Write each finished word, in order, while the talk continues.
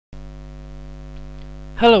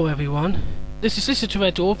Hello everyone, this is Lister to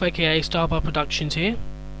Red Dwarf aka Starbar Productions here.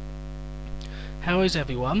 How is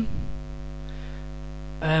everyone?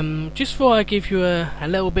 Just before I give you a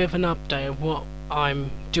little bit of an update of what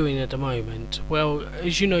I'm doing at the moment. Well,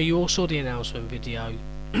 as you know, you all saw the announcement video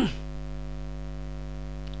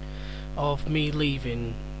of me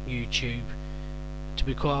leaving YouTube. To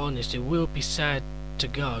be quite honest, it will be sad to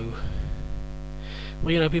go.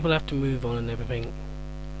 Well, you know, people have to move on and everything.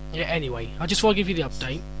 Yeah, anyway, I just want to give you the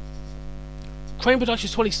update. Crane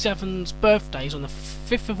Productions 27's birthday is on the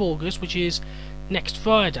 5th of August, which is next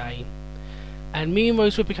Friday. And me and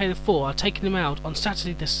Rose Replicator 4 are taking them out on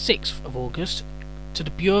Saturday the 6th of August to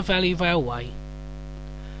the Bure Valley Railway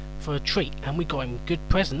for a treat. And we got him good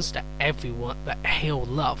presents that he'll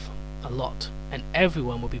love a lot. And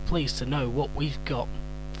everyone will be pleased to know what we've got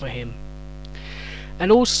for him.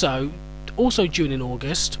 And also June in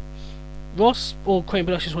August, Ross, or Crane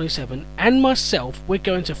Productions 27, and myself, we're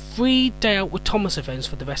going to 3 Day Out with Thomas events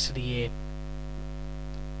for the rest of the year.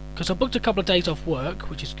 Because I booked a couple of days off work,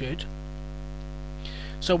 which is good.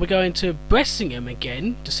 So we're going to Bressingham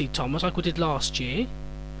again to see Thomas, like we did last year.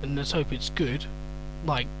 And let's hope it's good.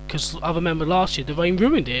 Like, because I remember last year the rain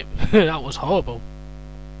ruined it. That was horrible.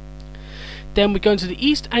 Then we're going to the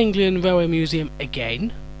East Anglian Railway Museum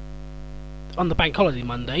again on the Bank Holiday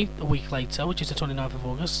Monday, a week later, which is the 29th of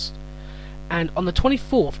August. And on the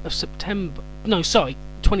 24th of September, no, sorry,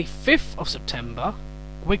 25th of September,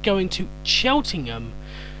 we're going to Cheltenham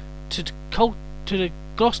to the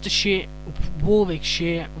Gloucestershire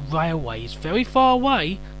Warwickshire Railway. It's very far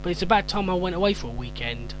away, but it's about time I went away for a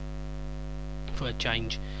weekend for a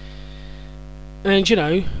change. And you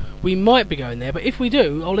know, we might be going there, but if we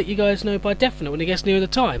do, I'll let you guys know by definite when it gets nearer the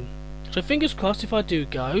time. So fingers crossed if I do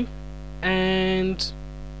go. And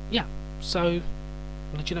yeah, so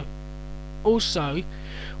I'll let you know. Also,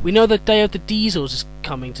 we know that Day of the Diesels is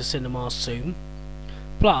coming to cinemas soon.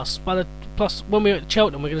 Plus when we're at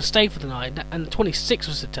Cheltenham, we're going to stay for the night. And the 26th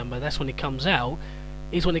of September, that's when it comes out.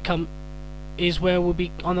 Is where we'll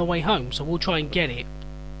be on the way home. So we'll try and get it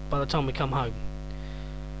by the time we come home.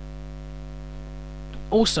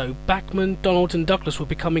 Also, Bachman, Donald, and Douglas will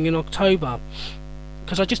be coming in October.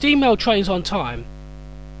 Because I just emailed Trains on Time,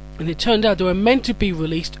 and it turned out they were meant to be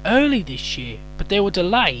released early this year, but they were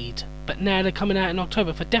delayed. But now they're coming out in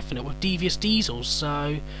October for definite with Devious Diesels,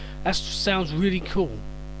 so that sounds really cool.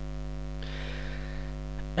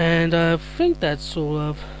 And I think that's all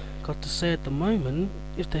I've got to say at the moment.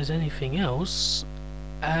 If there's anything else,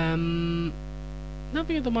 nothing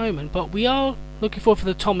at the moment. But we are looking forward for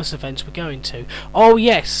the Thomas events we're going to. Oh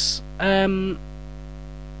yes, no,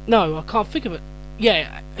 I can't think of it.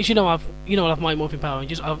 Yeah, as you know, I've my Morphin Power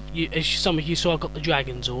Rangers. As some of you saw, I've got the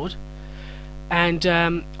Dragon Zord. And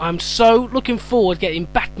I'm so looking forward to getting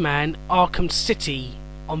Batman Arkham City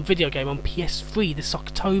on video game on PS3 this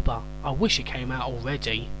October. I wish it came out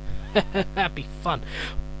already. That'd be fun.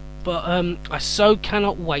 But I so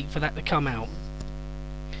cannot wait for that to come out.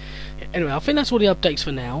 Anyway, I think that's all the updates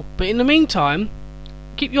for now. But in the meantime,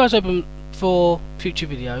 keep your eyes open for future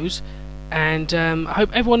videos. And I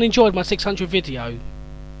hope everyone enjoyed my 600 video.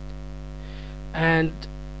 And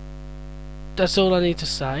that's all I need to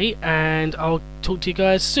say, and I'll talk to you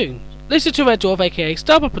guys soon. Listen to Red Dwarf aka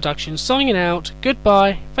Starbar Productions signing out.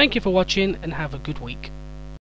 Goodbye, thank you for watching, and have a good week.